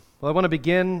Well, I want to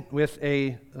begin with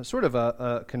a sort of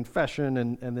a confession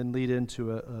and then lead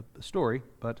into a story.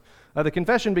 But the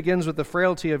confession begins with the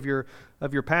frailty of your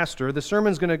pastor. The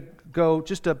sermon's going to go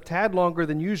just a tad longer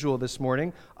than usual this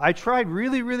morning. I tried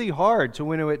really, really hard to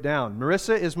winnow it down.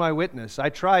 Marissa is my witness. I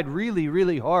tried really,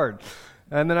 really hard.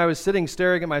 And then I was sitting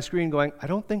staring at my screen going, I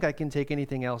don't think I can take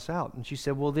anything else out. And she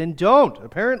said, well, then don't.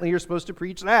 Apparently, you're supposed to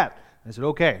preach that. I said,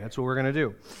 okay, that's what we're going to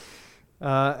do.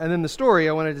 And then the story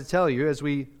I wanted to tell you as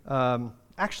we,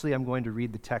 actually I'm going to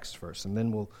read the text first and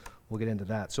then we'll get into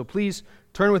that. So please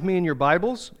turn with me in your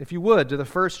Bibles, if you would, to the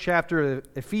first chapter of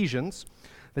Ephesians.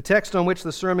 The text on which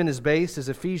the sermon is based is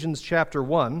Ephesians chapter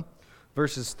 1,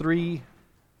 verses 3,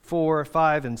 4,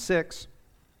 5, and 6.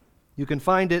 You can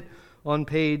find it on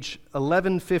page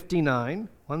 1159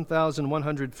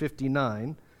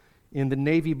 in the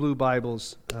navy blue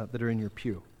Bibles that are in your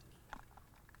pew.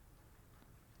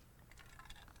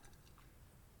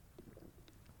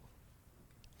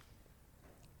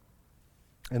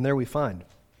 And there we find,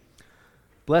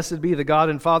 blessed be the God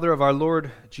and Father of our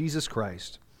Lord Jesus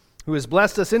Christ, who has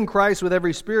blessed us in Christ with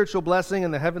every spiritual blessing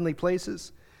in the heavenly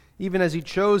places, even as he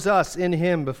chose us in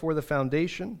him before the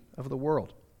foundation of the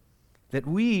world, that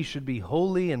we should be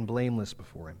holy and blameless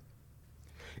before him.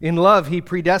 In love, he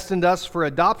predestined us for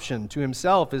adoption to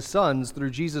himself as sons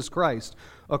through Jesus Christ,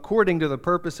 according to the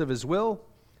purpose of his will,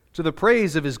 to the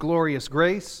praise of his glorious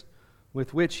grace,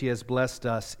 with which he has blessed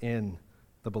us in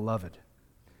the beloved.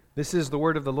 This is the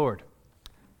word of the Lord.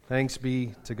 Thanks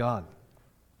be to God.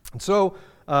 And so,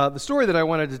 the story that I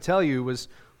wanted to tell you was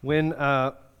when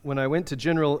I went to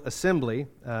General Assembly.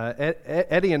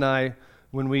 Eddie and I,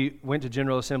 when we went to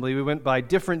General Assembly, we went by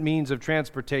different means of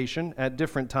transportation at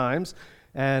different times.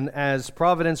 And as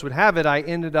Providence would have it, I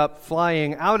ended up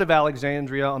flying out of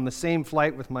Alexandria on the same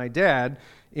flight with my dad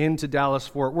into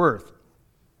Dallas-Fort Worth.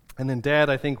 And then Dad,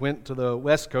 I think, went to the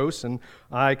West Coast, and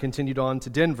I continued on to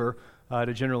Denver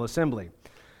to General Assembly.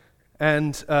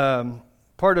 And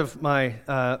part of my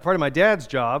dad's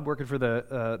job, working for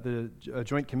the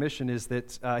Joint Commission, is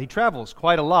that he travels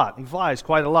quite a lot. He flies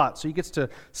quite a lot. So he gets to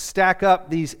stack up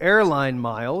these airline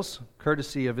miles,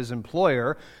 courtesy of his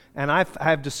employer. And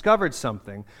I've discovered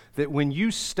something, that when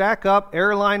you stack up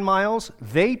airline miles,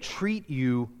 they treat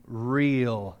you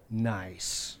real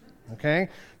nice. Okay?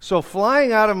 So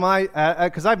flying out of my,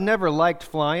 because I've never liked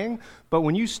flying, but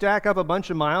when you stack up a bunch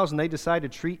of miles and they decide to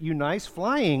treat you nice,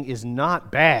 flying is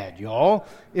not bad, y'all.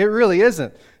 It really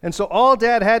isn't. And so all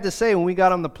Dad had to say when we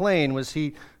got on the plane was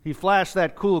he flashed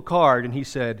that cool card and he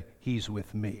said, "He's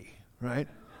with me," right?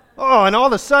 Oh, and all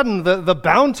of a sudden the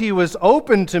bounty was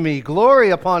open to me.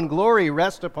 Glory upon glory,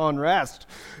 rest upon rest.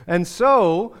 And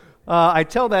so I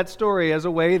tell that story as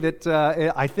a way that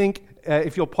I think,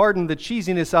 if you'll pardon the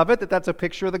cheesiness of it, that's a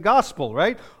picture of the gospel,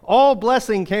 right? All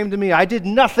blessing came to me. I did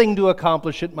nothing to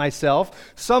accomplish it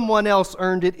myself. Someone else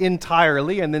earned it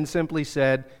entirely and then simply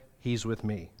said, "He's with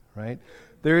me," right?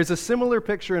 There is a similar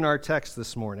picture in our text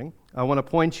this morning I want to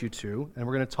point you to, and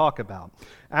we're going to talk about.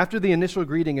 After the initial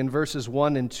greeting in verses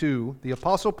 1 and 2, the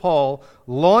Apostle Paul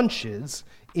launches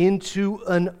into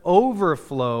an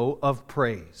overflow of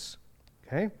praise.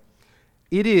 Okay?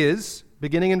 It is,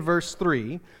 beginning in verse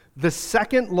 3, the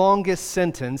second longest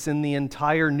sentence in the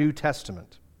entire New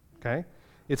Testament. Okay?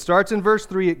 It starts in verse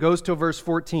 3, it goes to verse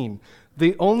 14.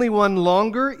 The only one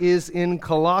longer is in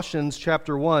Colossians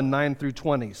chapter 1, 9 through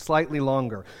 20, slightly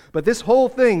longer. But this whole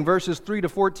thing, verses 3 to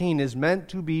 14, is meant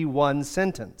to be one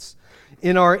sentence.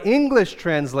 In our English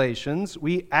translations,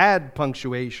 we add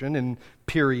punctuation and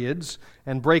periods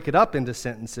and break it up into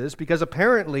sentences because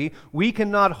apparently we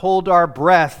cannot hold our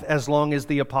breath as long as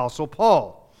the Apostle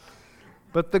Paul.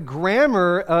 But the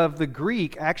grammar of the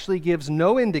Greek actually gives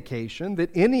no indication that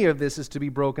any of this is to be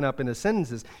broken up into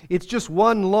sentences. It's just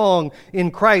one long,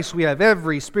 in Christ we have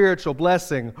every spiritual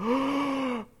blessing.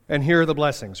 And here are the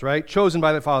blessings, right? Chosen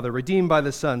by the Father, redeemed by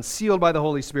the Son, sealed by the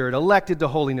Holy Spirit, elected to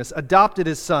holiness, adopted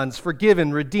as sons,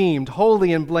 forgiven, redeemed,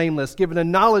 holy and blameless, given a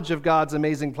knowledge of God's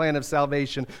amazing plan of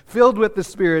salvation, filled with the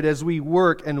Spirit as we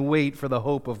work and wait for the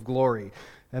hope of glory.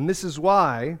 And this is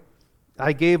why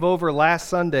I gave over last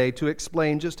Sunday to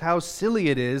explain just how silly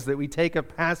it is that we take a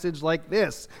passage like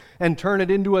this and turn it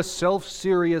into a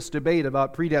self-serious debate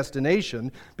about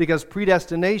predestination, because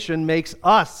predestination makes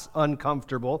us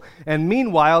uncomfortable, and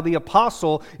meanwhile the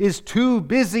apostle is too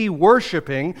busy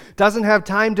worshiping, doesn't have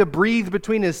time to breathe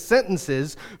between his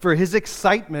sentences for his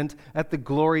excitement at the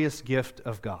glorious gift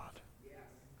of God.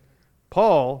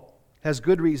 Paul has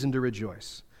good reason to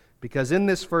rejoice, because in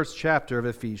this first chapter of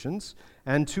Ephesians,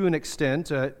 and to an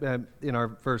extent in our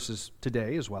verses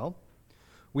today as well,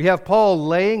 we have Paul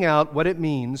laying out what it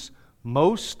means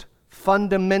most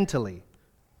fundamentally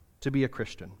to be a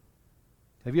Christian?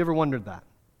 Have you ever wondered that?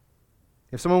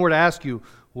 If someone were to ask you,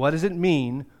 what does it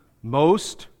mean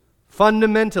most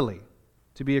fundamentally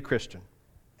to be a Christian?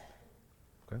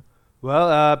 Okay.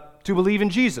 Well, to believe in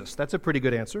Jesus. That's a pretty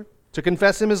good answer. To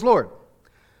confess Him as Lord.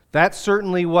 That's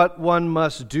certainly what one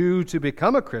must do to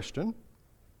become a Christian.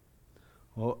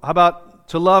 Well, how about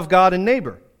to love God and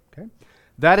neighbor? Okay.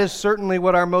 That is certainly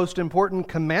what our most important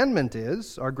commandment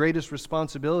is, our greatest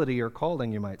responsibility or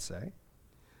calling, you might say.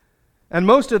 And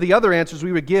most of the other answers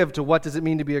we would give to what does it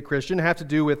mean to be a Christian have to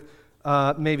do with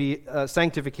maybe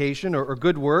sanctification or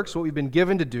good works, what we've been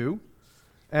given to do.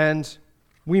 And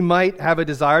we might have a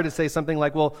desire to say something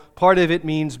like, well, part of it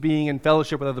means being in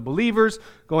fellowship with other believers,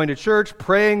 going to church,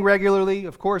 praying regularly,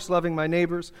 of course, loving my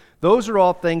neighbors. Those are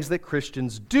all things that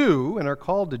Christians do and are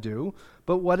called to do.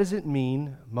 But what does it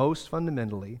mean most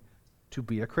fundamentally to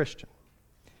be a Christian?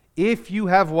 If you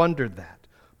have wondered that,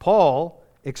 Paul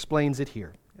explains it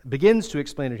here. Begins to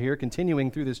explain it here, continuing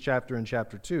through this chapter in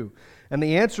chapter 2. And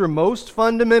the answer most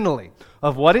fundamentally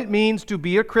of what it means to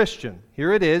be a Christian,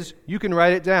 here it is, you can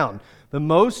write it down. The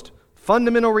most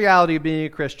fundamental reality of being a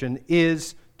Christian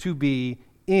is to be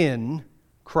in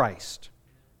Christ.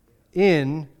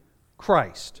 In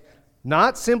Christ.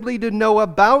 Not simply to know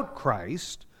about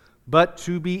Christ, but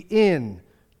to be in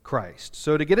Christ.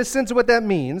 So to get a sense of what that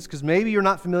means, because maybe you're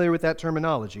not familiar with that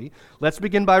terminology, let's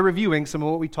begin by reviewing some of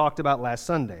what we talked about last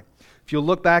Sunday. If you'll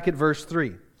look back at verse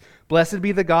 3. Blessed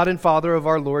be the God and Father of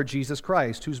our Lord Jesus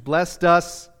Christ, who's blessed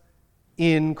us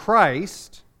in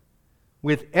Christ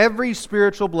with every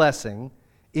spiritual blessing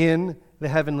in the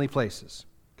heavenly places.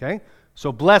 Okay?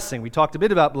 So blessing, we talked a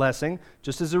bit about blessing,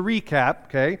 just as a recap,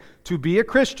 okay? To be a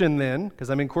Christian then, because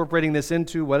I'm incorporating this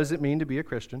into what does it mean to be a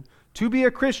Christian? To be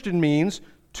a Christian means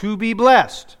to be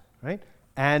blessed, right?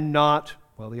 And not,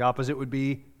 well, the opposite would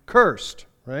be cursed,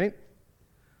 right?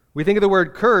 We think of the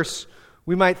word curse,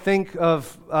 we might think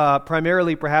of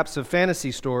primarily perhaps of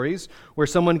fantasy stories where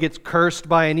someone gets cursed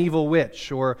by an evil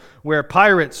witch or where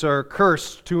pirates are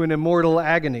cursed to an immortal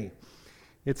agony.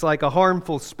 It's like a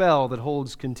harmful spell that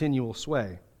holds continual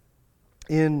sway.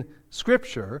 In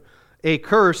Scripture, a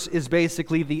curse is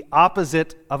basically the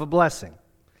opposite of a blessing.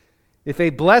 If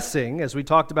a blessing, as we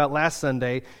talked about last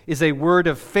Sunday, is a word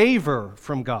of favor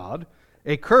from God,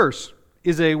 a curse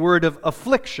is a word of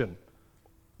affliction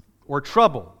or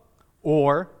trouble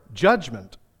or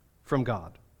judgment from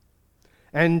God.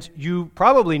 And you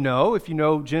probably know, if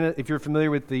you're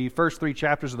familiar with the first 3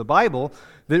 chapters of the Bible,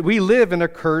 that we live in a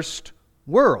cursed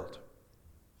world.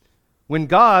 When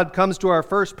God comes to our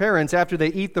first parents after they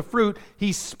eat the fruit,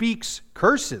 He speaks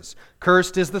curses.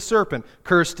 Cursed is the serpent,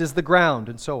 cursed is the ground,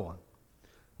 and so on.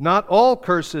 Not all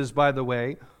curses, by the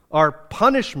way, are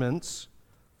punishments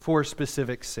for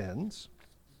specific sins.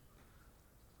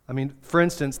 I mean, for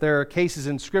instance, there are cases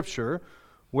in Scripture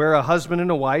where a husband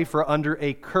and a wife are under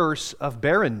a curse of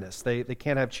barrenness. They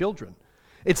can't have children.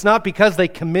 It's not because they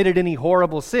committed any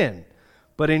horrible sin,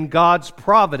 but in God's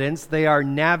providence, they are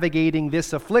navigating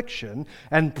this affliction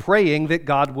and praying that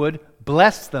God would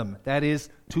bless them. That is,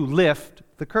 to lift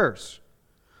the curse.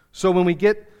 So when we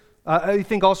get I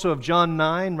think also of John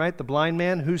 9, right? The blind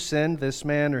man. Who sinned, this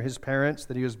man or his parents,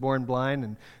 that he was born blind?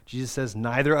 And Jesus says,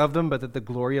 neither of them, but that the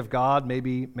glory of God may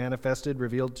be manifested,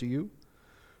 revealed to you.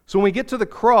 So when we get to the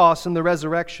cross and the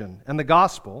resurrection and the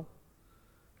gospel,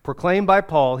 proclaimed by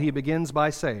Paul, he begins by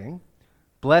saying,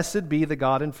 Blessed be the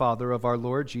God and Father of our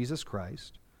Lord Jesus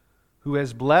Christ, who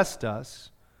has blessed us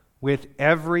with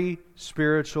every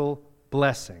spiritual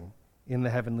blessing in the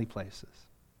heavenly places.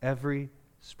 Every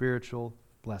spiritual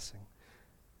blessing.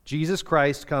 Jesus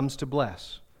Christ comes to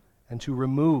bless and to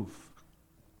remove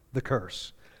the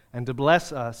curse and to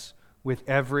bless us with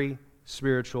every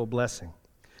spiritual blessing.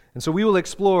 And so we will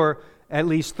explore at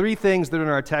least 3 things that are in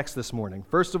our text this morning.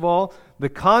 First of all, the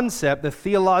concept, the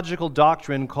theological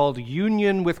doctrine called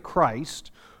union with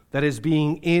Christ, that is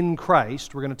being in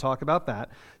Christ. We're going to talk about that.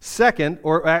 Second,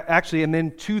 and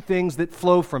then 2 things that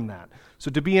flow from that.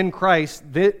 So to be in Christ,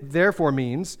 therefore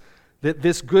means that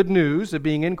this good news of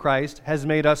being in Christ has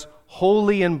made us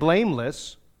holy and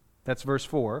blameless. That's verse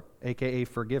 4, aka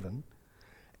forgiven.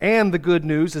 And the good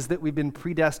news is that we've been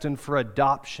predestined for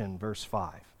adoption, verse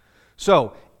 5.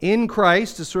 So, in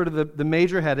Christ is sort of the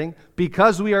major heading.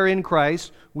 Because we are in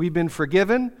Christ, we've been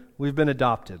forgiven, we've been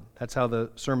adopted. That's how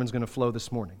the sermon's going to flow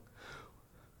this morning.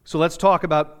 So let's talk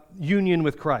about union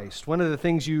with Christ. One of the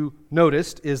things you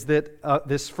noticed is that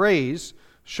this phrase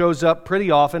shows up pretty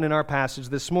often in our passage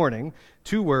this morning.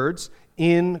 2 words,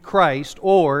 in Christ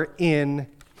or in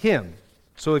Him.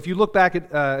 So if you look back at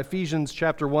Ephesians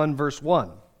chapter 1, verse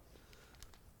 1,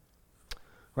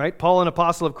 right? Paul, an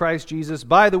apostle of Christ Jesus,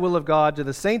 by the will of God, to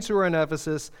the saints who are in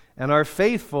Ephesus and are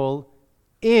faithful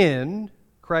in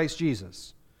Christ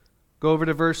Jesus. Go over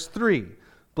to verse 3.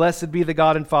 Blessed be the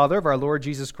God and Father of our Lord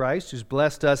Jesus Christ, who's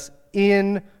blessed us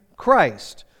in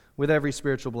Christ with every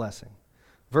spiritual blessing.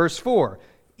 Verse 4,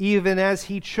 even as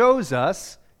he chose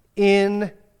us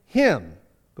in him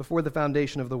before the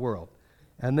foundation of the world.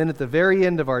 And then at the very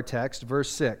end of our text, verse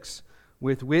 6,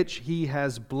 with which he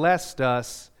has blessed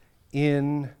us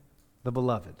in the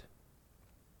beloved.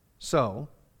 So,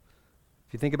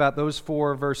 if you think about those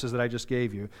 4 verses that I just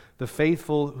gave you, the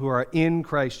faithful who are in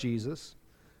Christ Jesus,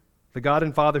 the God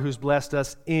and Father who's blessed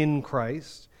us in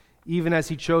Christ, even as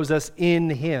he chose us in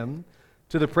him,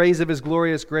 to the praise of his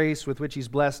glorious grace with which he's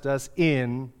blessed us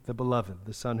in the beloved,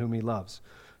 the Son whom he loves.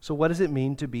 So what does it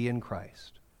mean to be in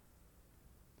Christ?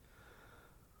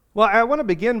 Well, I want to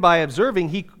begin by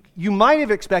observing you might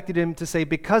have expected him to say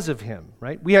because of him,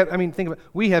 right? We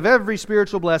have every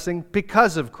spiritual blessing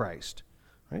because of Christ,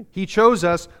 right? He chose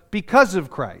us because of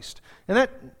Christ. And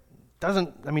that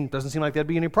doesn't seem like there'd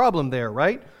be any problem there,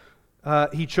 right?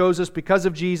 He chose us because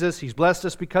of Jesus. He's blessed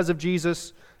us because of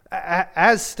Jesus.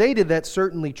 As stated, that's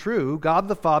certainly true. God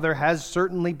the Father has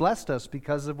certainly blessed us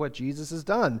because of what Jesus has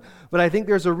done. But I think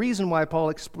there's a reason why Paul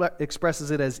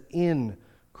expresses it as in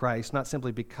Christ, not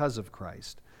simply because of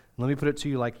Christ. Let me put it to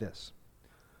you like this.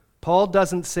 Paul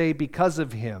doesn't say because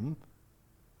of him,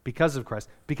 because of Christ,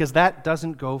 because that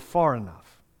doesn't go far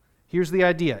enough. Here's the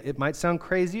idea. It might sound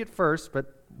crazy at first,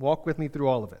 but walk with me through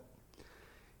all of it.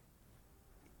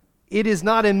 It is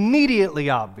not immediately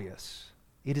obvious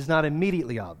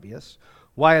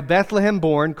why a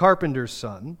Bethlehem-born carpenter's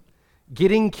son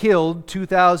getting killed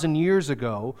 2,000 years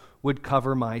ago would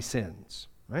cover my sins,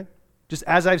 right? Just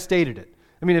as I've stated it.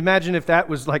 I mean, imagine if that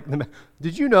was like,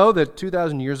 did you know that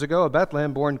 2,000 years ago a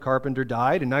Bethlehem-born carpenter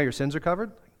died and now your sins are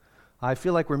covered? I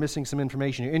feel like we're missing some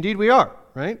information here. Indeed we are,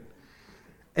 right?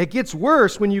 It gets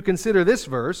worse when you consider this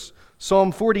verse,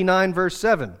 Psalm 49, verse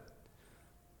 7.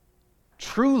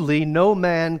 Truly no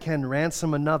man can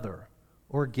ransom another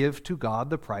or give to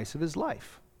God the price of his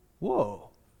life.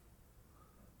 Whoa.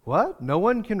 What? No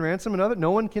one can ransom another? No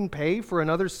one can pay for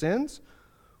another's sins?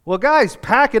 Well, guys,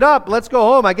 pack it up. Let's go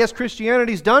home. I guess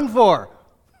Christianity's done for.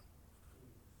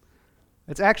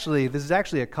 This is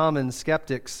actually a common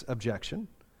skeptic's objection.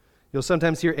 You'll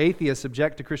sometimes hear atheists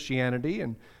object to Christianity,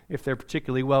 and if they're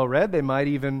particularly well-read, they might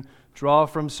even draw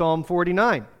from Psalm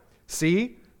 49.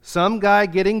 See, some guy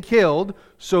getting killed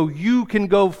so you can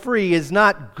go free is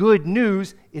not good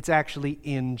news, it's actually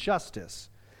injustice.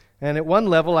 And at one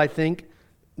level, I think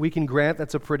we can grant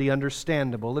that's a pretty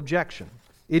understandable objection.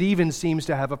 It even seems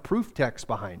to have a proof text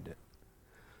behind it.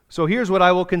 So here's what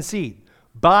I will concede.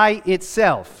 By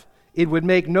itself, it would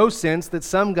make no sense that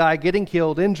some guy getting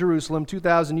killed in Jerusalem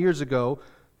 2,000 years ago,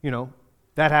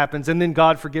 that happens, and then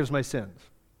God forgives my sins.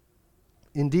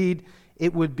 Indeed,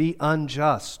 it would be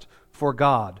unjust for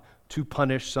God to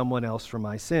punish someone else for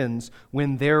my sins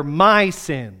when they're my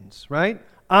sins, right?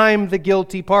 I'm the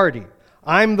guilty party.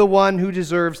 I'm the one who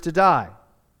deserves to die.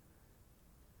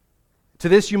 To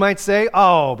this you might say,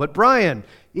 oh, but Brian,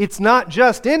 it's not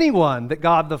just anyone that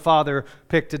God the Father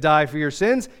picked to die for your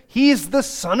sins. He's the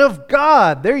Son of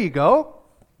God. There you go.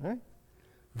 Right?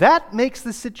 That makes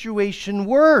the situation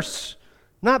worse,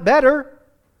 not better.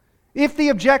 If the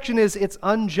objection is it's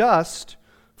unjust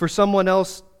for someone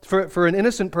else, for an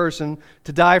innocent person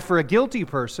to die for a guilty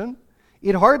person,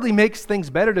 it hardly makes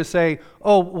things better to say,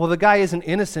 oh, well, the guy isn't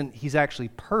innocent, he's actually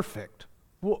perfect.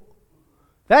 Well,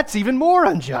 that's even more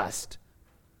unjust.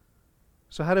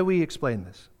 So how do we explain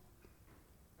this?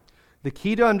 The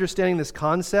key to understanding this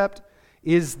concept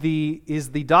is the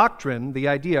doctrine, the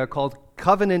idea called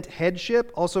covenant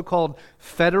headship, also called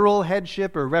federal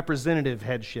headship or representative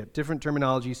headship. Different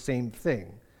terminology, same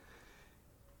thing.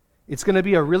 It's going to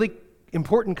be a really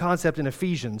important concept in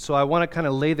Ephesians, so I want to kind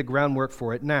of lay the groundwork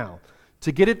for it now.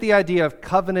 To get at the idea of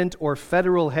covenant or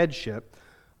federal headship,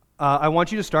 I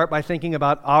want you to start by thinking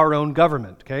about our own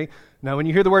government, okay? Now, when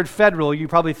you hear the word federal, you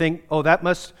probably think, oh, that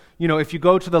must, if you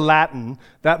go to the Latin,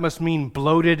 that must mean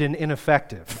bloated and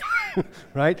ineffective,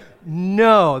 right?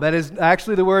 No, that is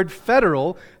actually the word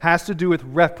federal has to do with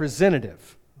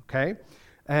representative, okay?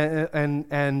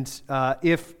 And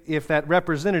if that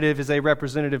representative is a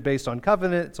representative based on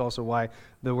covenant, it's also why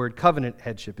the word covenant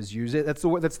headship is used. That's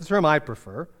the term I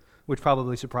prefer, which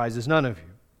probably surprises none of you.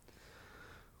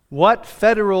 What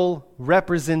federal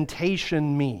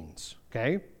representation means,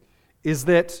 okay, is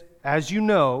that, as you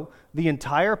know, the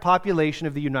entire population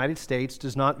of the United States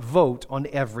does not vote on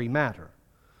every matter.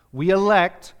 We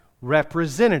elect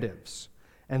representatives,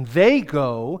 and they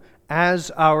go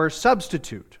as our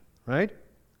substitute, right?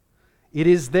 It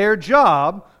is their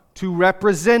job to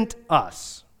represent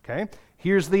us. Okay?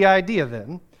 Here's the idea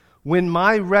then. When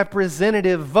my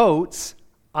representative votes,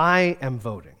 I am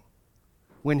voting.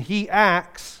 When he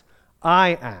acts,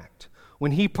 I act.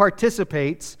 When he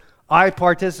participates, I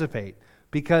participate.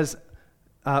 Because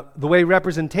the way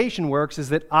representation works is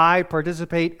that I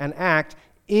participate and act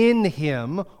in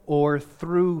him or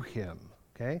through him.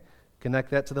 Okay?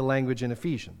 Connect that to the language in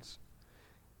Ephesians.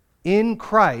 In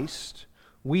Christ,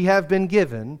 we have been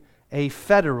given a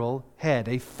federal head,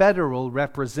 a federal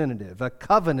representative, a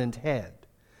covenant head.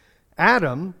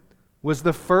 Adam was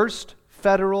the first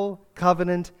federal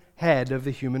covenant head of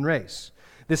the human race.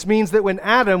 This means that when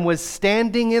Adam was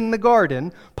standing in the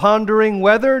garden, pondering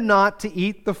whether or not to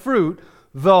eat the fruit,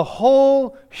 the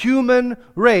whole human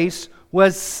race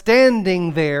was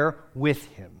standing there with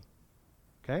him.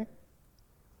 Okay?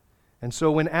 And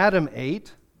so when Adam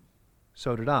ate,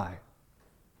 so did I.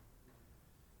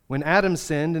 When Adam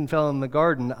sinned and fell in the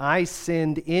garden, I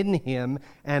sinned in him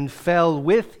and fell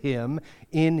with him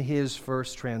in his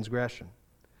first transgression.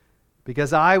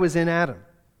 Because I was in Adam,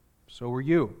 so were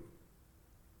you.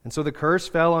 And so the curse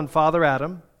fell on Father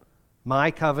Adam, my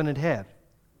covenant head.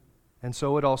 And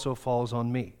so it also falls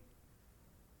on me.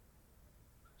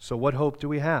 So what hope do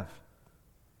we have,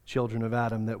 children of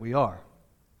Adam that we are?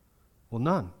 Well,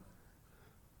 none.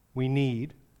 We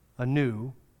need a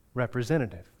new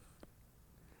representative.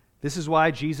 This is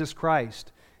why Jesus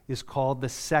Christ is called the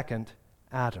second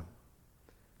Adam.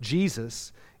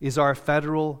 Jesus is our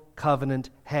federal covenant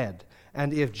head.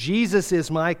 And if Jesus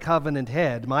is my covenant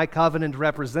head, my covenant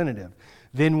representative,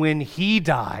 then when he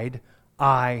died,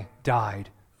 I died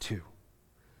too.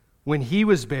 When he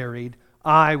was buried,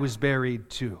 I was buried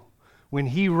too. When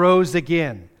he rose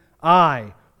again,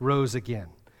 I rose again.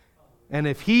 And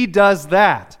if he does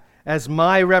that as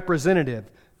my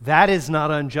representative, that is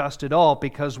not unjust at all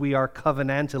because we are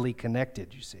covenantally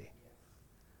connected, you see.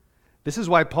 This is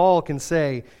why Paul can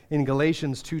say in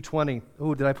Galatians 2:20,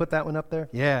 oh, did I put that one up there?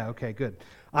 Yeah, okay, good.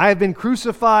 I have been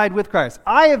crucified with Christ.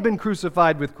 I have been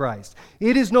crucified with Christ.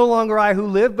 It is no longer I who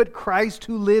live, but Christ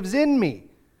who lives in me.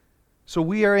 So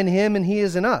we are in him and he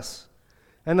is in us.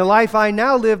 And the life I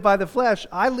now live by the flesh,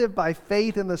 I live by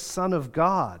faith in the Son of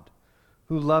God,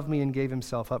 who loved me and gave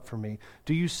himself up for me.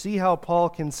 Do you see how Paul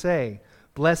can say,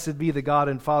 blessed be the God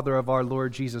and Father of our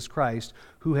Lord Jesus Christ,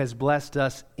 who has blessed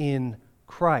us in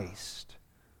Christ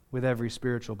with every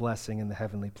spiritual blessing in the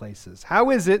heavenly places.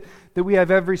 How is it that we have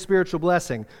every spiritual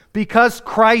blessing? Because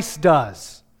Christ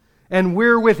does. And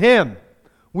we're with him.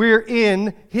 We're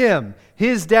in him.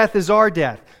 His death is our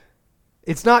death.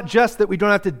 It's not just that we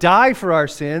don't have to die for our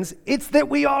sins, it's that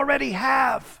we already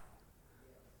have.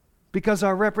 Because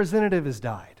our representative has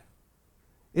died.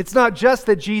 It's not just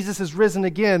that Jesus has risen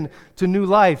again to new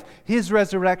life. His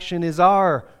resurrection is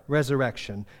our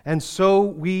resurrection. And so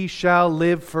we shall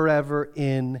live forever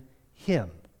in him.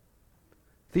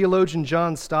 Theologian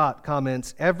John Stott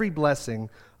comments, every blessing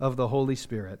of the Holy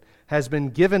Spirit has been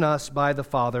given us by the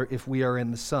Father if we are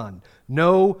in the Son.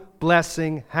 No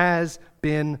blessing has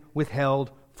been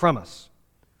withheld from us.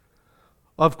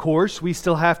 Of course, we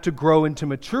still have to grow into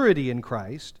maturity in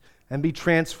Christ and be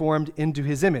transformed into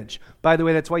his image. By the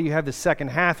way, that's why you have the second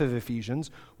half of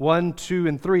Ephesians. 1, 2,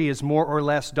 and 3 is more or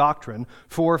less doctrine.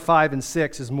 4, 5, and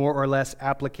 6 is more or less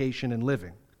application and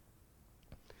living.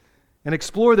 And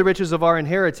explore the riches of our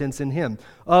inheritance in him.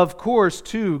 Of course,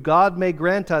 too, God may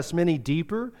grant us many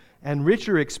deeper and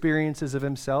richer experiences of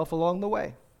himself along the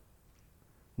way.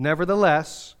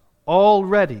 Nevertheless,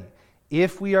 already,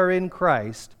 if we are in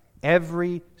Christ,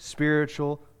 every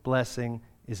spiritual blessing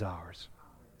is ours.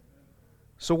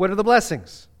 So what are the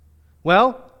blessings?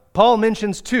 Well, Paul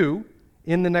mentions two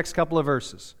in the next couple of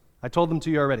verses. I told them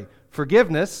to you already.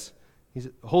 Forgiveness, he's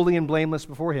holy and blameless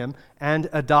before him, and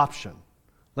adoption.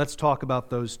 Let's talk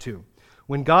about those two.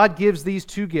 When God gives these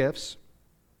two gifts,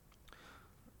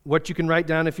 what you can write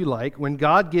down if you like, when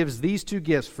God gives these two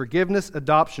gifts, forgiveness,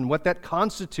 adoption, what that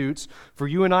constitutes for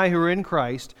you and I who are in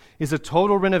Christ is a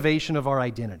total renovation of our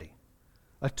identity.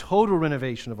 A total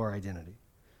renovation of our identity.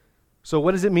 So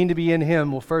what does it mean to be in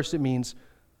him? Well, first it means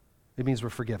we're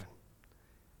forgiven.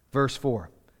 Verse 4,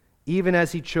 even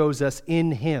as he chose us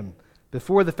in him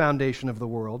before the foundation of the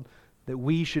world, that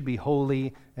we should be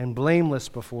holy and blameless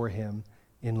before him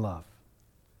in love.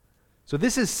 So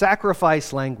this is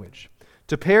sacrifice language.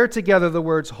 To pair together the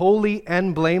words holy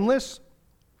and blameless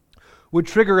would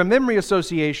trigger a memory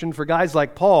association for guys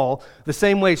like Paul, the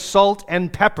same way salt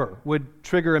and pepper would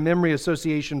trigger a memory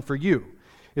association for you.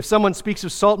 If someone speaks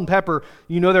of salt and pepper,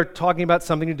 you know they're talking about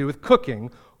something to do with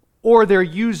cooking. or they're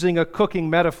using a cooking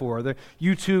metaphor.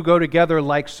 You two go together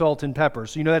like salt and pepper.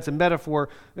 So that's a metaphor,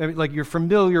 like you're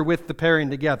familiar with the pairing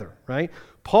together, right?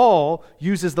 Paul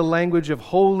uses the language of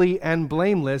holy and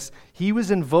blameless. He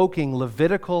was invoking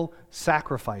Levitical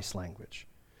sacrifice language.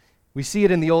 We see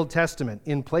it in the Old Testament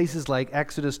in places like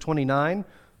Exodus 29,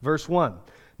 verse 1.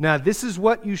 Now this is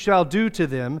what you shall do to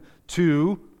them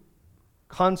to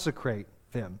consecrate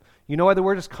them. You know why the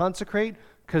word is consecrate?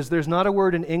 Because there's not a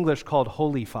word in English called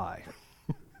holify,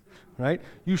 right?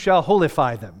 You shall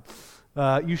holify them.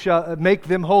 You shall make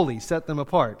them holy, set them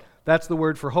apart. That's the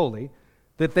word for holy.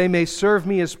 That they may serve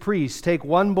me as priests. Take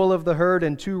 1 bull of the herd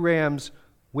and 2 rams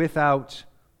without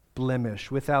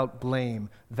blemish, without blame,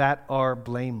 that are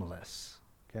blameless.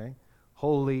 Okay?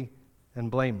 Holy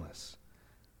and blameless.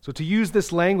 So to use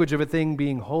this language of a thing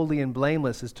being holy and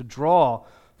blameless is to draw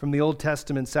from the Old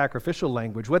Testament sacrificial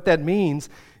language. What that means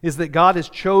is that God has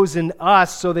chosen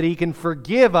us so that He can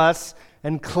forgive us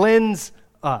and cleanse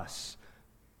us,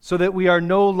 so that we are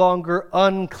no longer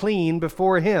unclean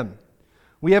before Him.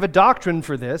 We have a doctrine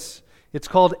for this. It's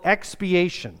called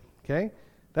expiation. Okay?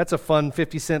 That's a fun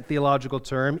 50-cent theological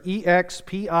term.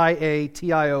 E-X-P-I-A-T-I-O-N.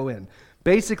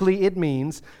 Basically, it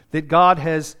means that God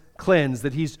has cleansed,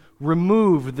 that He's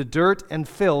removed the dirt and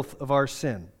filth of our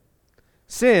sin.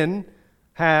 Sin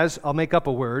has, I'll make up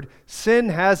a word, sin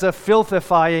has a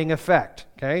filthifying effect.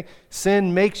 Okay?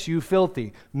 Sin makes you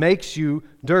filthy, makes you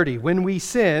dirty. When we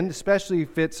sin, especially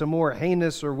if it's a more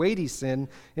heinous or weighty sin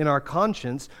in our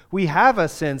conscience, we have a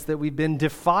sense that we've been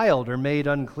defiled or made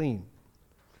unclean.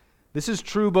 This is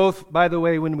true both, by the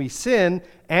way, when we sin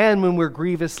and when we're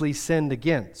grievously sinned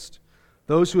against.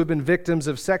 Those who have been victims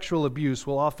of sexual abuse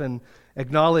will often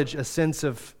acknowledge a sense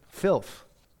of filth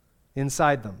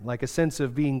inside them, like a sense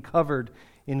of being covered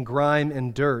in grime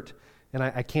and dirt, and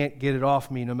I can't get it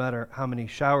off me no matter how many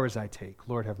showers I take.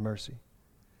 Lord have mercy.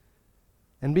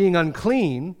 And being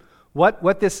unclean,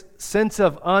 what this sense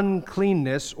of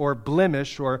uncleanness or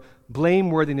blemish or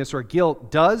blameworthiness or guilt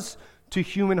does to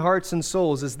human hearts and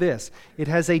souls is this. It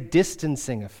has a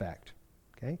distancing effect,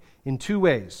 okay, in 2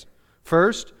 ways.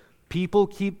 First, people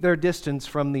keep their distance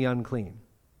from the unclean.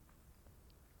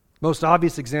 Most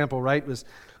obvious example, right, was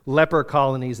leper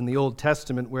colonies in the Old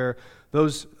Testament, where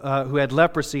those who had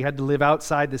leprosy had to live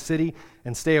outside the city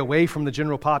and stay away from the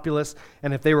general populace.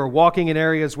 And if they were walking in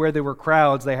areas where there were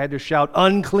crowds, they had to shout,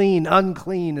 "Unclean,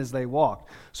 unclean," as they walked,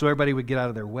 so everybody would get out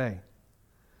of their way.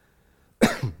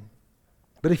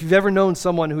 But if you've ever known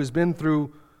someone who has been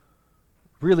through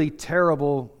really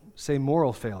terrible, say,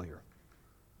 moral failure,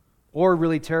 or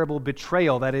really terrible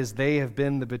betrayal, that is, they have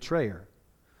been the betrayer,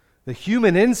 the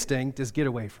human instinct is, get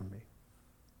away from me.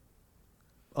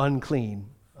 Unclean,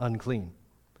 unclean.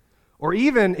 Or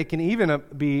even, it can even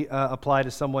be applied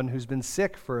to someone who's been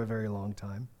sick for a very long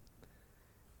time.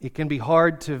 It can be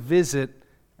hard to visit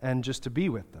and just to be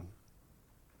with them.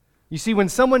 You see, when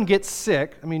someone gets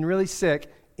sick, really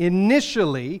sick,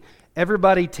 initially,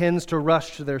 everybody tends to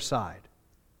rush to their side,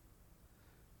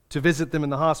 to visit them in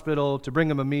the hospital, to bring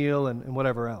them a meal, and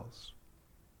whatever else.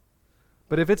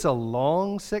 But if it's a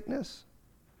long sickness,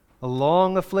 a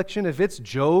long affliction, if it's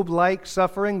Job-like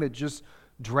suffering that just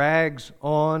drags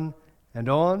on and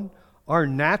on, our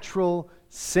natural,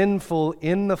 sinful,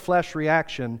 in-the-flesh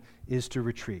reaction is to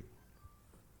retreat.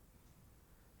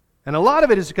 And a lot of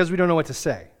it is because we don't know what to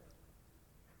say.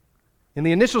 In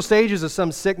the initial stages of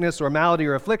some sickness or malady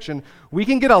or affliction, we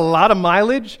can get a lot of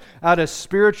mileage out of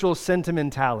spiritual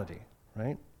sentimentality,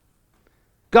 right?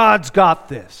 God's got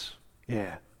this.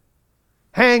 Yeah.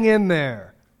 Hang in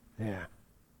there. Yeah.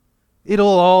 It'll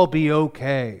all be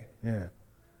okay. Yeah.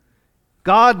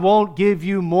 God won't give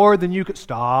you more than you could.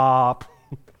 Stop.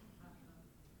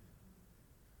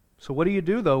 So what do you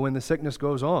do, though, when the sickness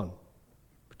goes on?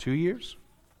 2 years?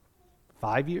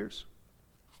 5 years?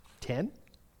 10?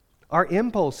 Our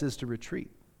impulse is to retreat.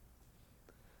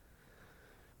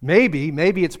 Maybe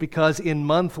it's because in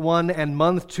month 1 and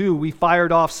month 2 we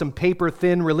fired off some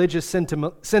paper-thin religious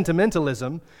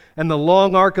sentimentalism, and the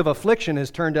long arc of affliction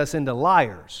has turned us into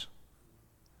liars.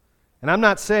 And I'm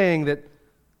not saying that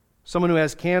someone who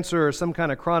has cancer or some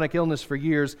kind of chronic illness for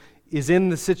years is in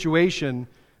the situation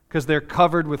because they're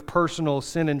covered with personal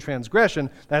sin and transgression.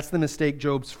 That's the mistake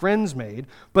Job's friends made.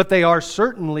 But they are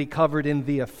certainly covered in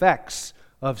the effects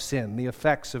of sin, the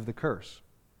effects of the curse.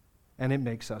 And it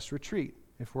makes us retreat,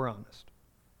 if we're honest.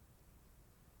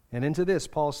 And into this,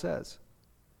 Paul says,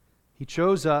 He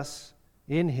chose us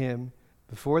in Him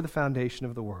before the foundation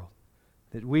of the world,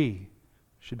 that we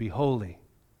should be holy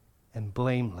and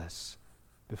blameless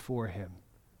before Him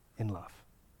in love.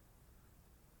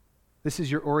 This is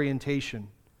your orientation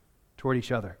toward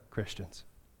each other, Christians.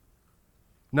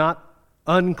 not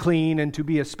unclean and to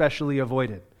be especially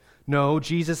avoided. No,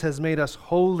 Jesus has made us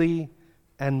holy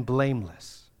and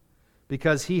blameless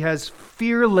because he has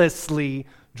fearlessly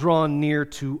drawn near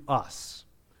to us.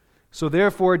 So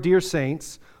therefore, dear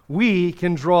saints, we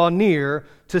can draw near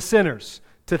to sinners,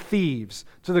 to thieves,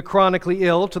 to the chronically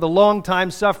ill, to the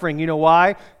long-time suffering. You know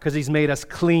why? Because he's made us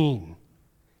clean.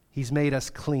 He's made us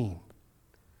clean.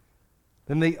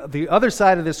 Then the other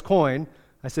side of this coin,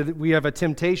 I said that we have a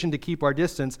temptation to keep our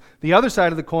distance. The other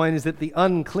side of the coin is that the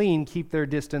unclean keep their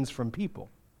distance from people.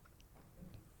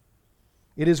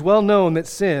 It is well known that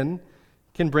sin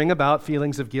can bring about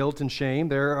feelings of guilt and shame.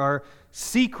 There are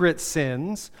secret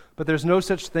sins, but there's no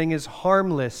such thing as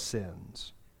harmless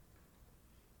sins.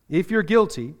 If you're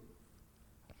guilty,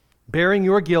 bearing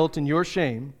your guilt and your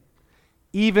shame,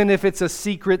 even if it's a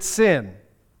secret sin,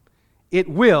 it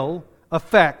will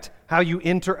affect how you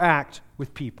interact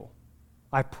with people.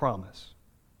 I promise.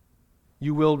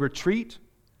 You will retreat.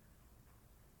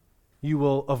 You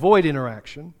will avoid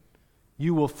interaction.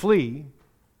 You will flee.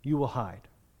 You will hide.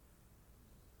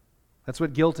 That's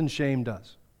what guilt and shame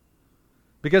does.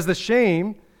 Because the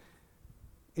shame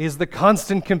is the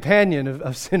constant companion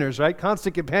of sinners, right?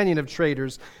 Constant companion of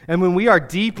traitors. And when we are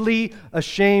deeply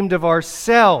ashamed of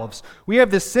ourselves, we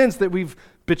have this sense that we've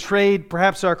betrayed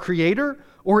perhaps our Creator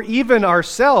or even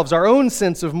ourselves, our own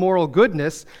sense of moral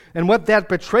goodness. And what that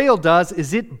betrayal does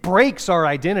is it breaks our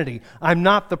identity. I'm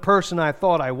not the person I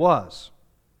thought I was.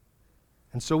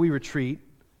 And so we retreat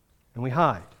and we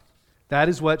hide. That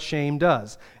is what shame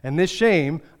does. And this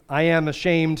shame, I am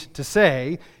ashamed to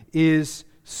say, is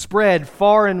spread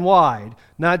far and wide,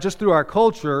 not just through our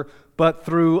culture, but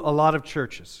through a lot of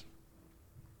churches.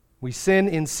 We sin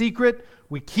in secret,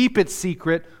 we keep it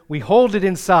secret, we hold it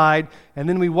inside, and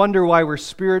then we wonder why we're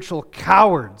spiritual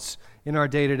cowards in our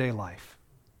day-to-day life.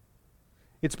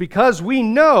 It's because we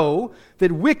know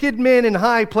that wicked men in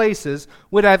high places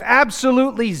would have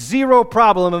absolutely zero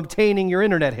problem obtaining your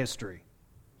internet history.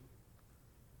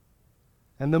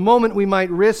 And the moment we might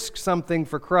risk something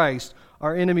for Christ,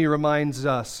 our enemy reminds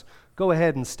us, go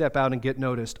ahead and step out and get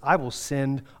noticed. I will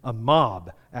send a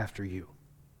mob after you.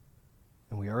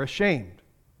 And we are ashamed.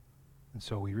 And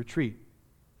so we retreat.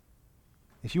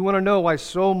 If you want to know why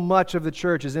so much of the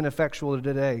church is ineffectual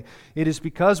today, it is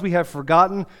because we have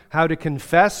forgotten how to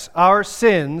confess our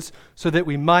sins so that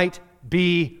we might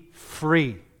be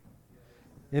free.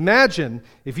 Imagine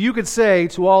if you could say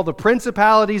to all the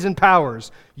principalities and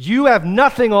powers, you have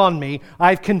nothing on me,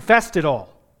 I've confessed it all.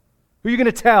 Who are you going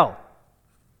to tell?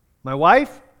 My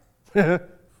wife?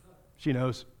 She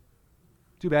knows.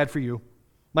 Too bad for you.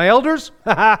 My elders?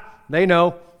 They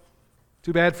know.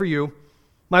 Too bad for you.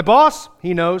 My boss?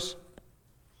 He knows.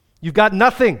 You've got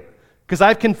nothing because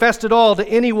I've confessed it all to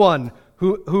anyone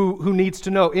who needs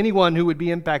to know, anyone who would be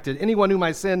impacted, anyone who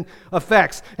my sin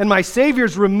affects. And my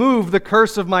Savior's removed the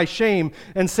curse of my shame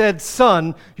and said,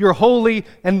 son, you're holy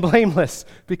and blameless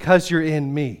because you're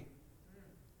in me.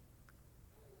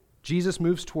 Jesus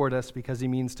moves toward us because he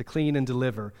means to clean and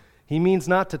deliver. He means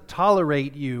not to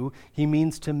tolerate you. He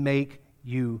means to make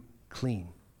you clean.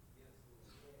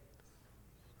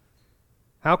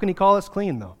 How can he call us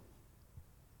clean, though?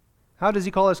 How does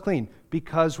he call us clean?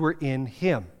 Because we're in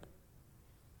him.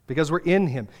 Because we're in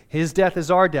him. His death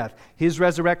is our death. His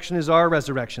resurrection is our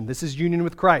resurrection. This is union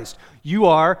with Christ. You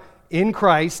are in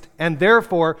Christ, and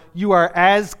therefore you are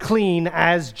as clean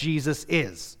as Jesus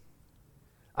is.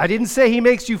 I didn't say he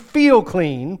makes you feel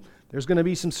clean. There's going to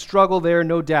be some struggle there,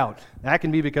 no doubt. That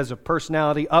can be because of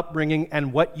personality, upbringing,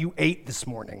 and what you ate this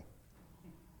morning.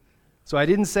 So I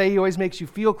didn't say he always makes you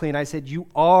feel clean. I said you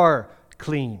are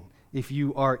clean if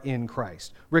you are in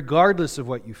Christ, regardless of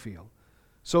what you feel.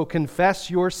 So confess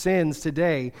your sins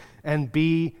today and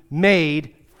be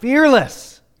made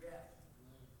fearless.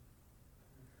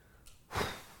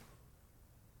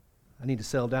 I need to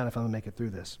settle down if I'm going to make it through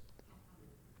this.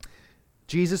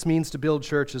 Jesus means to build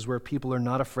churches where people are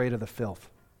not afraid of the filth.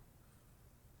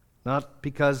 Not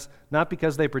because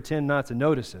they pretend not to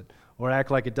notice it or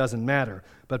act like it doesn't matter,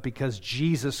 but because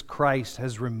Jesus Christ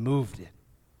has removed it.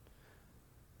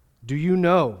 Do you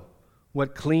know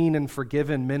what clean and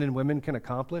forgiven men and women can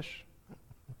accomplish?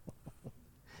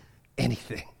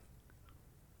 Anything.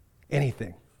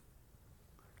 Anything.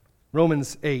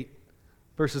 Romans 8,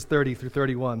 verses 30 through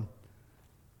 31.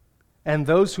 And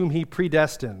those whom he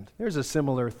predestined. There's a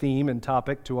similar theme and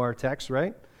topic to our text,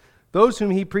 right? Those whom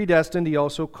he predestined, he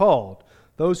also called.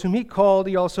 Those whom he called,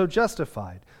 he also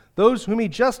justified. Those whom he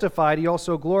justified, he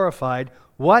also glorified.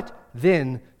 What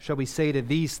then shall we say to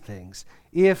these things?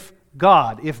 If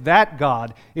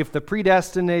the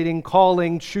predestinating,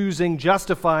 calling, choosing,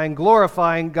 justifying,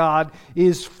 glorifying God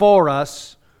is for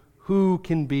us, who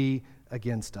can be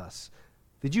against us?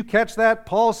 Did you catch that?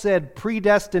 Paul said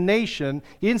predestination.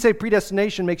 He didn't say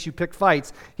predestination makes you pick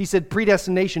fights. He said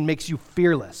predestination makes you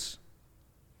fearless.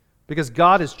 Because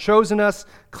God has chosen us,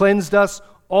 cleansed us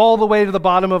all the way to the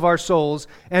bottom of our souls.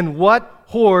 And what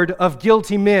horde of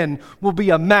guilty men will be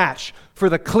a match for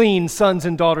the clean sons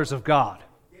and daughters of God?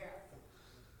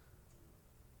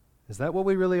 Is that what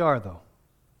we really are, though?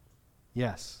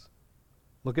 Yes.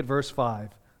 Look at verse 5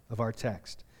 of our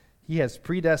text. He has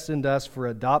predestined us for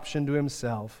adoption to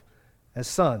himself as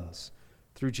sons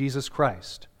through Jesus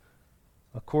Christ,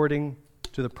 according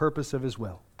to the purpose of his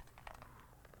will.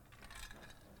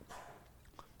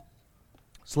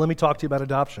 So let me talk to you about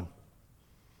adoption.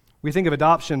 We think of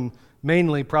adoption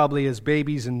mainly probably as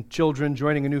babies and children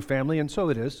joining a new family, and so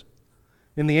it is.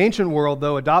 In the ancient world,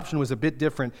 though, adoption was a bit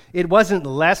different. It wasn't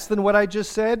less than what I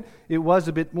just said, it was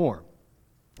a bit more.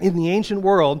 In the ancient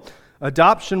world,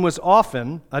 adoption was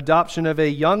often adoption of a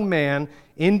young man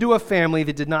into a family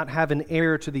that did not have an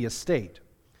heir to the estate,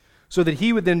 so that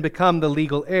he would then become the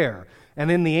legal heir. And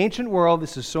in the ancient world,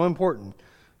 this is so important,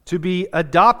 to be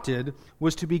adopted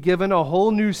was to be given a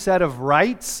whole new set of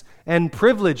rights and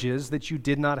privileges that you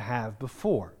did not have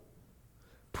before.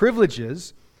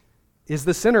 Privileges is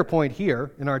the center point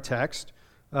here in our text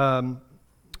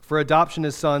for adoption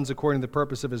as sons according to the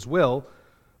purpose of his will.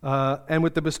 And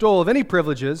with the bestowal of any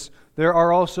privileges, there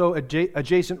are also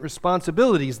adjacent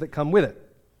responsibilities that come with it.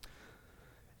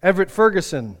 Everett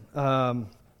Ferguson,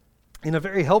 in a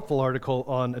very helpful article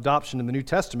on adoption in the New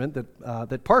Testament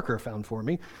that Parker found for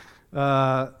me,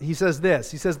 he says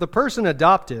this. He says, the person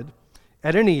adopted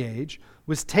at any age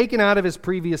was taken out of his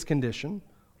previous condition.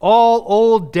 All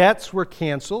old debts were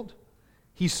canceled.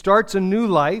 He starts a new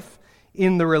life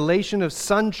in the relation of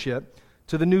sonship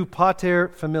to the new pater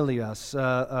familias,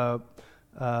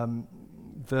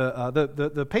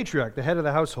 the patriarch, the head of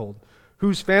the household,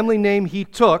 whose family name he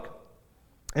took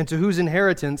and to whose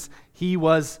inheritance he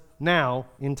was now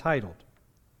entitled.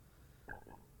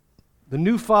 The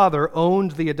new father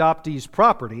owned the adoptee's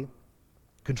property,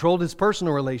 controlled his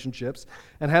personal relationships,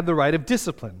 and had the right of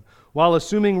discipline, while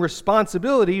assuming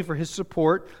responsibility for his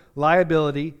support,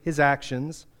 liability, his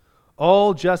actions,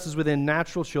 all just as within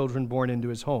natural children born into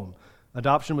his home.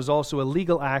 Adoption was also a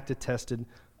legal act attested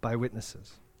by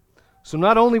witnesses. So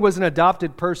not only was an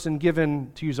adopted person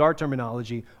given, to use our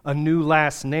terminology, a new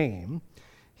last name,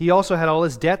 he also had all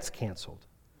his debts canceled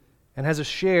and has a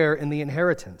share in the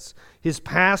inheritance. His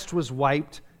past was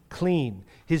wiped clean.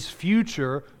 His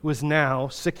future was now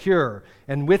secure.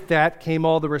 And with that came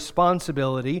all the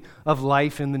responsibility of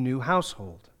life in the new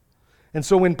household. And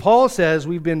so when Paul says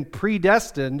we've been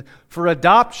predestined for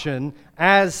adoption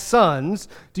as sons,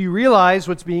 do you realize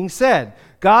what's being said?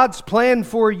 God's plan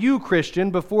for you,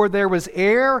 Christian, before there was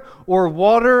air or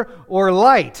water or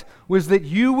light, was that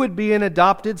you would be an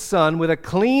adopted son with a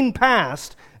clean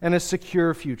past and a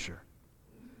secure future.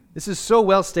 This is so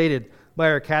well stated by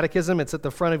our catechism. It's at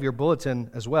the front of your bulletin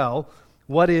as well.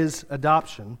 What is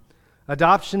adoption?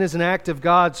 Adoption is an act of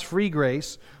God's free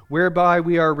grace whereby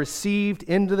we are received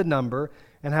into the number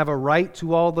and have a right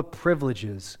to all the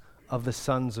privileges of the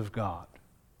sons of God.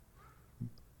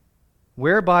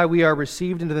 Whereby we are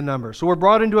received into the number. So we're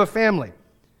brought into a family.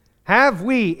 Have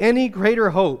we any greater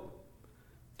hope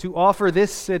to offer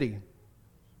this city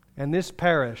and this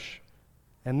parish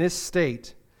and this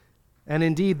state and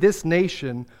indeed this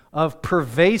nation of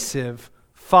pervasive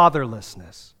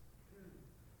fatherlessness?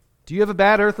 Do you have a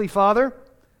bad earthly father?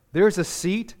 There's a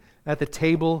seat at the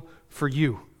table for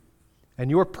you. And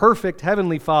your perfect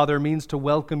heavenly Father means to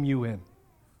welcome you in.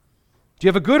 Do you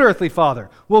have a good earthly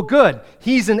father? Well, good.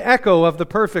 He's an echo of the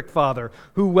perfect Father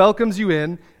who welcomes you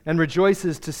in and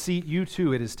rejoices to seat you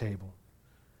too at his table.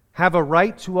 Have a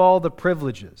right to all the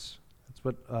privileges. That's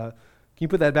what. Can you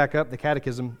put that back up? The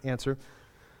catechism answer.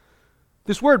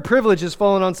 This word privilege has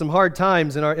fallen on some hard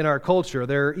times in our culture.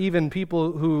 There are even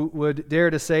people who would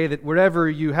dare to say that wherever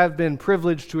you have been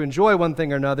privileged to enjoy one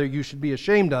thing or another, you should be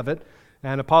ashamed of it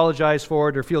and apologize for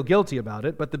it or feel guilty about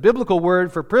it. But the biblical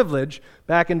word for privilege,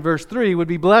 back in verse 3, would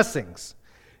be blessings.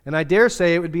 And I dare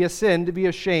say it would be a sin to be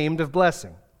ashamed of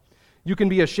blessing. You can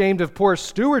be ashamed of poor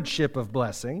stewardship of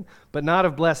blessing, but not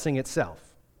of blessing itself.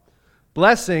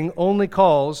 Blessing only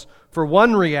calls for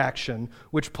one reaction,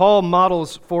 which Paul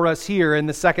models for us here in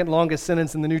the second longest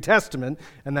sentence in the New Testament,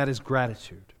 and that is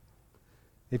gratitude.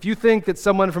 If you think that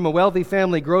someone from a wealthy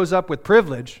family grows up with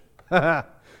privilege,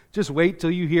 just wait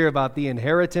till you hear about the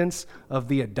inheritance of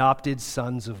the adopted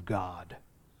sons of God.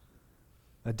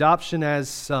 Adoption as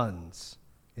sons,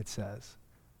 it says.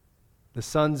 The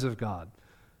sons of God.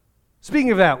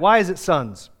 Speaking of that, why is it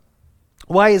sons?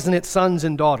 Why isn't it sons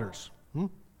and daughters?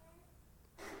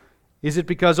 Is it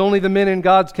because only the men in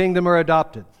God's kingdom are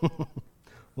adopted?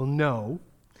 Well, no.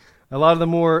 A lot of the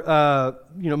more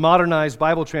modernized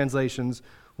Bible translations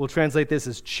will translate this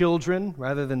as children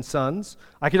rather than sons.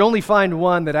 I could only find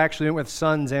one that actually went with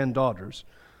sons and daughters.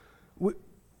 What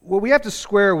we have to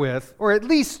square with, or at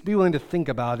least be willing to think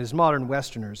about as modern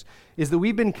Westerners, is that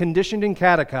we've been conditioned and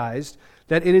catechized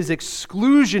that it is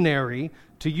exclusionary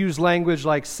to use language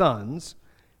like sons,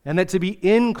 and that to be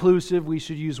inclusive, we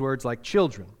should use words like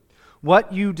children.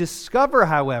 What you discover,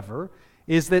 however,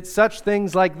 is that such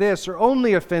things like this are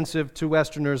only offensive to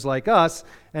Westerners like us,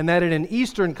 and that in an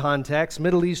Eastern context,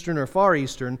 Middle Eastern or Far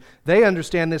Eastern, they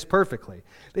understand this perfectly.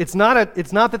 It's not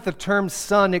that the term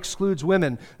son excludes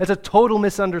women. That's a total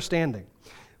misunderstanding.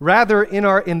 Rather,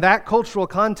 in that cultural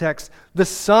context, the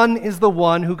son is the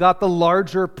one who got the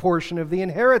larger portion of the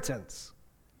inheritance.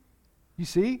 You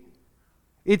see?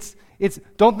 It's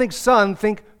don't think son,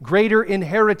 think greater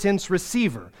inheritance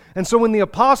receiver. And so when the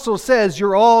apostle says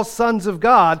you're all sons of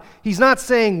God, he's not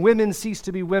saying women cease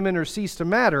to be women or cease to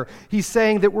matter. He's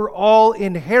saying that we're all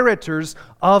inheritors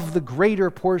of the greater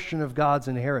portion of God's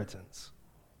inheritance.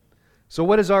 So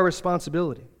what is our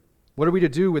responsibility? What are we to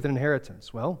do with an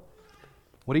inheritance? Well,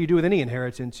 what do you do with any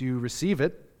inheritance? You receive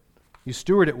it, you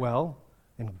steward it well,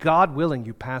 and God willing,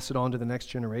 you pass it on to the next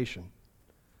generation,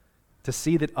 to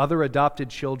see that other adopted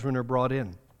children are brought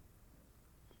in.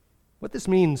 What this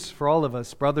means for all of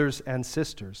us, brothers and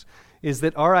sisters, is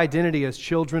that our identity as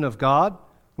children of God,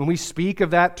 when we speak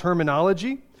of that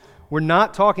terminology, we're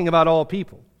not talking about all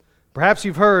people. Perhaps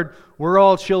you've heard, we're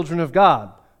all children of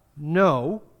God.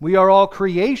 No, we are all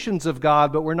creations of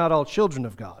God, but we're not all children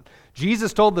of God.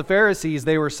 Jesus told the Pharisees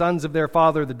they were sons of their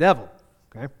father, the devil.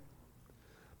 Okay?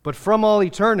 But from all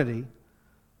eternity,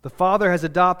 the Father has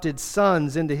adopted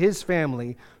sons into his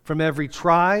family from every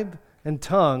tribe and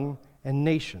tongue and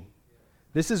nation.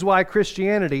 This is why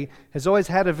Christianity has always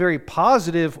had a very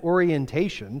positive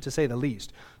orientation, to say the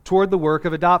least, toward the work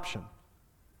of adoption.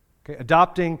 Okay,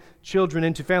 adopting children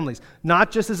into families,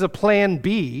 not just as a plan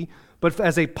B, but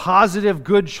as a positive,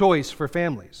 good choice for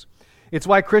families. It's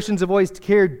why Christians have always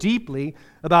cared deeply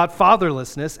about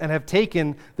fatherlessness and have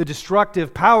taken the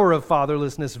destructive power of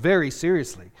fatherlessness very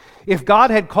seriously. If God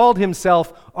had called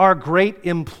himself our great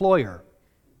employer,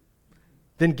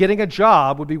 then getting a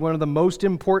job would be one of the most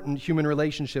important human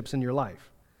relationships in your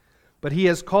life. But he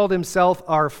has called himself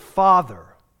our Father,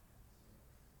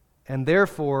 and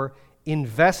therefore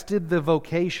invested the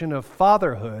vocation of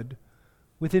fatherhood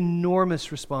with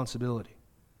enormous responsibility.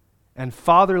 And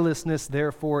fatherlessness,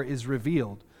 therefore, is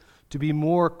revealed to be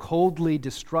more coldly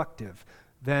destructive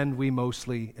than we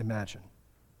mostly imagine.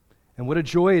 And what a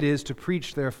joy it is to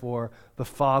preach, therefore, the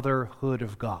fatherhood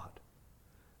of God.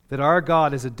 That our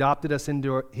God has adopted us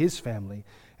into his family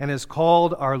and has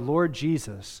called our Lord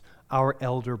Jesus our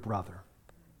elder brother.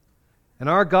 And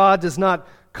our God does not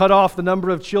cut off the number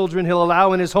of children he'll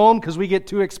allow in his home because we get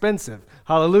too expensive.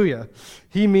 Hallelujah.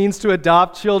 He means to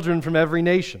adopt children from every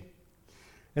nation.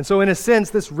 And so in a sense,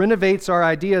 this renovates our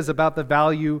ideas about the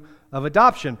value of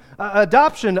adoption.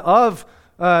 Adoption of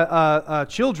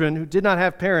children who did not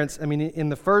have parents, in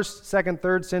the first, second,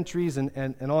 third centuries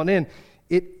and on in,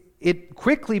 it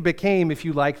quickly became, if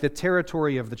you like, the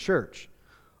territory of the church.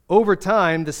 Over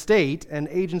time, the state and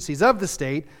agencies of the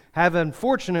state have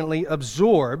unfortunately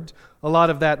absorbed a lot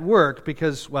of that work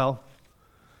because one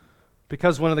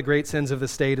of the great sins of the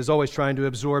state is always trying to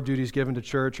absorb duties given to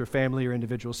church or family or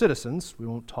individual citizens. We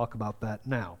won't talk about that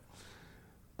now.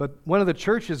 But one of the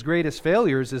church's greatest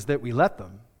failures is that we let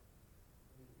them.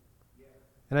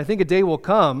 And I think a day will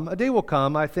come,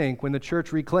 I think, when the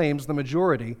church reclaims the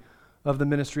majority of the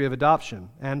ministry of adoption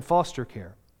and foster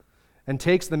care and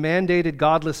takes the mandated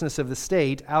godlessness of the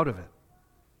state out of it.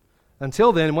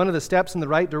 Until then, one of the steps in the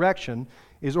right direction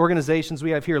is organizations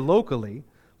we have here locally,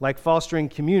 like Fostering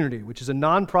Community, which is a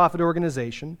nonprofit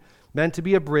organization meant to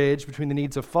be a bridge between the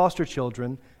needs of foster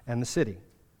children and the city.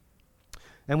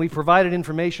 And we provided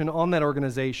information on that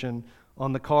organization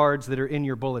on the cards that are in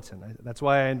your bulletin. That's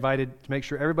why I invited to make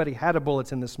sure everybody had a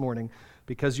bulletin this morning,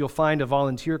 because you'll find a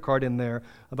volunteer card in there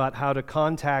about how to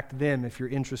contact them if you're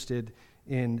interested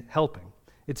in helping.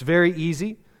 It's very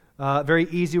easy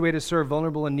way to serve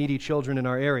vulnerable and needy children in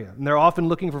our area. And they're often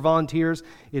looking for volunteers.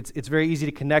 It's very easy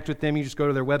to connect with them. You just go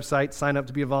to their website, sign up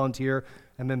to be a volunteer,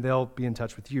 and then they'll be in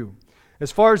touch with you.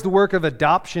 As far as the work of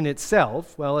adoption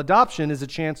itself, well, adoption is a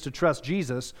chance to trust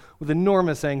Jesus with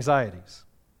enormous anxieties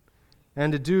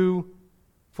and to do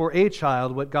for a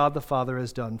child what God the Father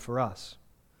has done for us.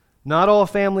 Not all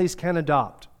families can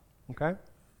adopt, okay?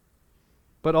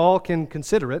 But all can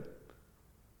consider it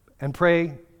and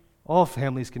pray. All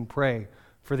families can pray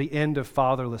for the end of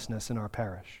fatherlessness in our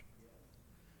parish.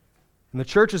 And the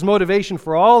church's motivation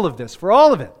for all of this, for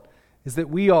all of it, is that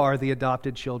we are the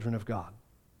adopted children of God.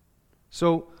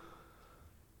 So,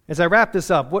 as I wrap this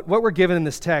up, what we're given in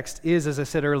this text is, as I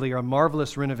said earlier, a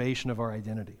marvelous renovation of our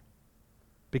identity.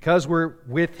 Because we're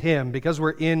with Him, because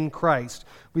we're in Christ,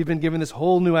 we've been given this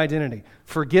whole new identity.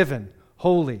 Forgiven,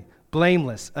 holy,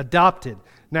 blameless, adopted,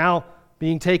 now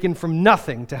being taken from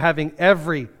nothing to having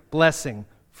every blessing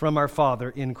from our Father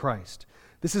in Christ.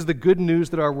 This is the good news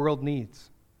that our world needs.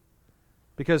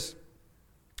 Because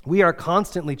we are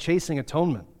constantly chasing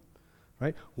atonement,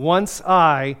 right? Once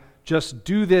I just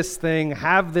do this thing,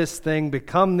 have this thing,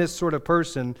 become this sort of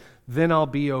person, then I'll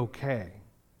be okay.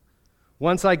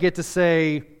 Once I get to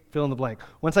say, fill in the blank,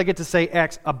 once I get to say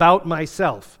X about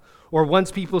myself, or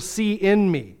once people see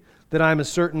in me that I'm a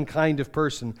certain kind of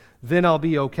person, then I'll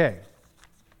be okay.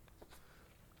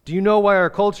 Do you know why our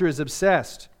culture is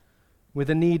obsessed with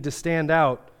a need to stand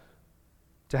out,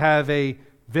 to have a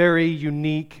very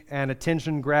unique and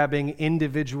attention-grabbing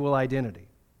individual identity?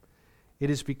 It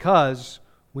is because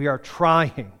we are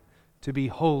trying to be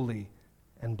holy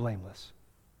and blameless.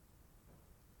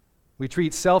 We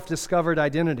treat self-discovered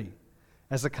identity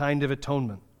as a kind of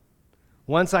atonement.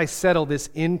 Once I settle this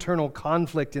internal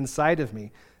conflict inside of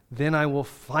me, then I will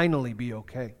finally be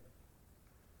okay.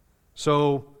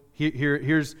 So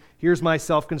here's my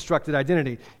self-constructed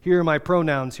identity. Here are my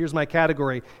pronouns. Here's my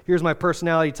category. Here's my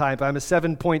personality type. I'm a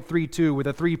 7.32 with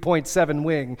a 3.7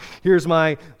 wing. Here's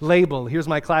my label. Here's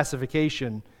my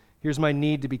classification. Here's my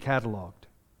need to be cataloged.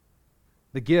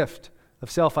 The gift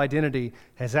of self-identity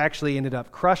has actually ended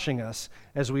up crushing us,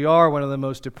 as we are one of the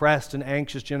most depressed and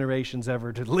anxious generations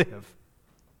ever to live.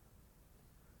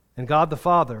 And God the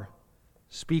Father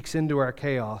speaks into our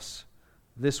chaos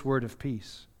this word of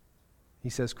peace. He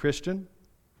says, Christian,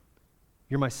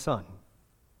 you're my son.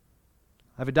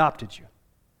 I've adopted you.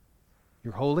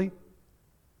 You're holy.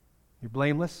 You're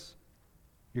blameless.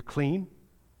 You're clean.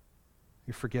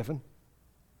 You're forgiven.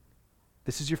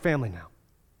 This is your family now.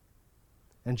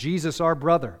 And Jesus, our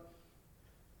brother,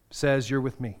 says, you're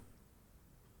with me.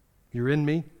 You're in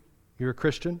me. You're a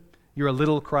Christian. You're a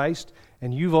little Christ.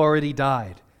 And you've already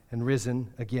died and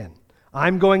risen again.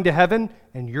 I'm going to heaven,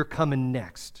 and you're coming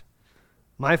next.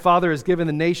 My Father has given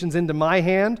the nations into my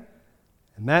hand,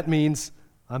 and that means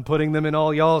I'm putting them in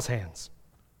all y'all's hands.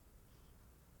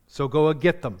 So go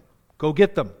get them. Go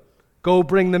get them. Go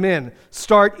bring them in.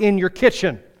 Start in your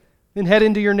kitchen. Then head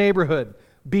into your neighborhood.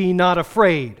 Be not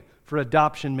afraid, for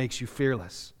adoption makes you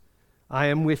fearless. I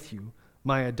am with you,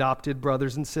 my adopted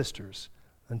brothers and sisters,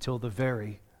 until the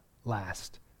very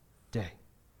last day.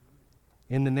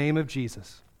 In the name of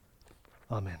Jesus,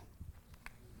 amen.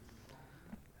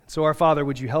 So, our Father,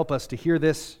 would you help us to hear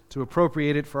this, to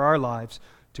appropriate it for our lives,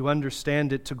 to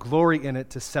understand it, to glory in it,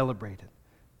 to celebrate it.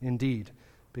 Indeed,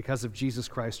 because of Jesus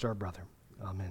Christ, our brother. Amen.